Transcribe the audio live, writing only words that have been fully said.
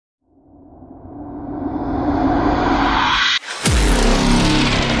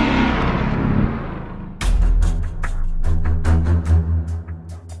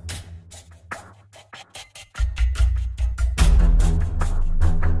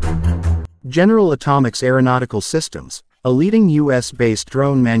General Atomics Aeronautical Systems, a leading US-based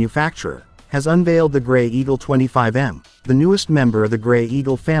drone manufacturer, has unveiled the Gray Eagle 25M, the newest member of the Gray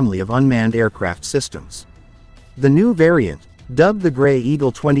Eagle family of unmanned aircraft systems. The new variant, dubbed the Gray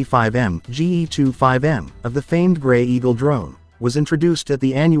Eagle 25M (GE-25M) of the famed Gray Eagle drone, was introduced at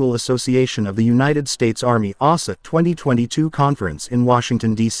the annual Association of the United States Army (ASA) 2022 conference in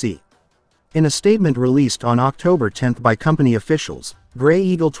Washington, D.C. In a statement released on October 10 by company officials, Gray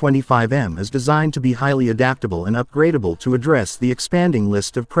Eagle 25M is designed to be highly adaptable and upgradable to address the expanding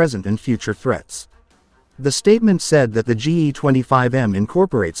list of present and future threats. The statement said that the GE-25M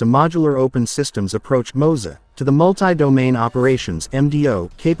incorporates a modular open systems approach (MOSA) to the multi-domain operations (MDO)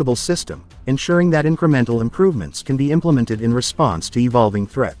 capable system, ensuring that incremental improvements can be implemented in response to evolving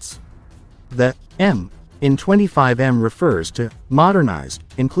threats. The M in 25M refers to modernized,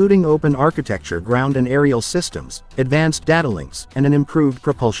 including open architecture ground and aerial systems, advanced data links, and an improved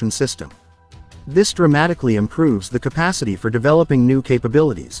propulsion system. This dramatically improves the capacity for developing new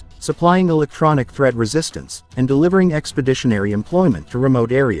capabilities, supplying electronic threat resistance, and delivering expeditionary employment to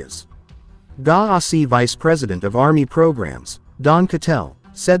remote areas. ga-asi Vice President of Army Programs, Don Cattell,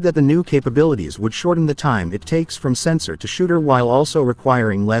 said that the new capabilities would shorten the time it takes from sensor to shooter while also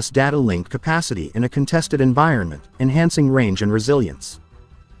requiring less data link capacity in a contested environment, enhancing range and resilience.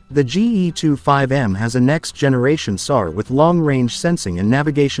 The GE-25M has a next-generation SAR with long-range sensing and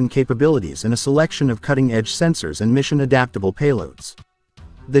navigation capabilities and a selection of cutting-edge sensors and mission-adaptable payloads.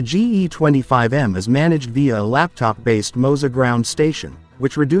 The GE-25M is managed via a laptop-based MOSA ground station,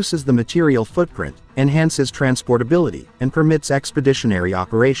 which reduces the material footprint, enhances transportability, and permits expeditionary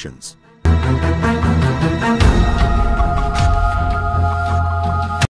operations.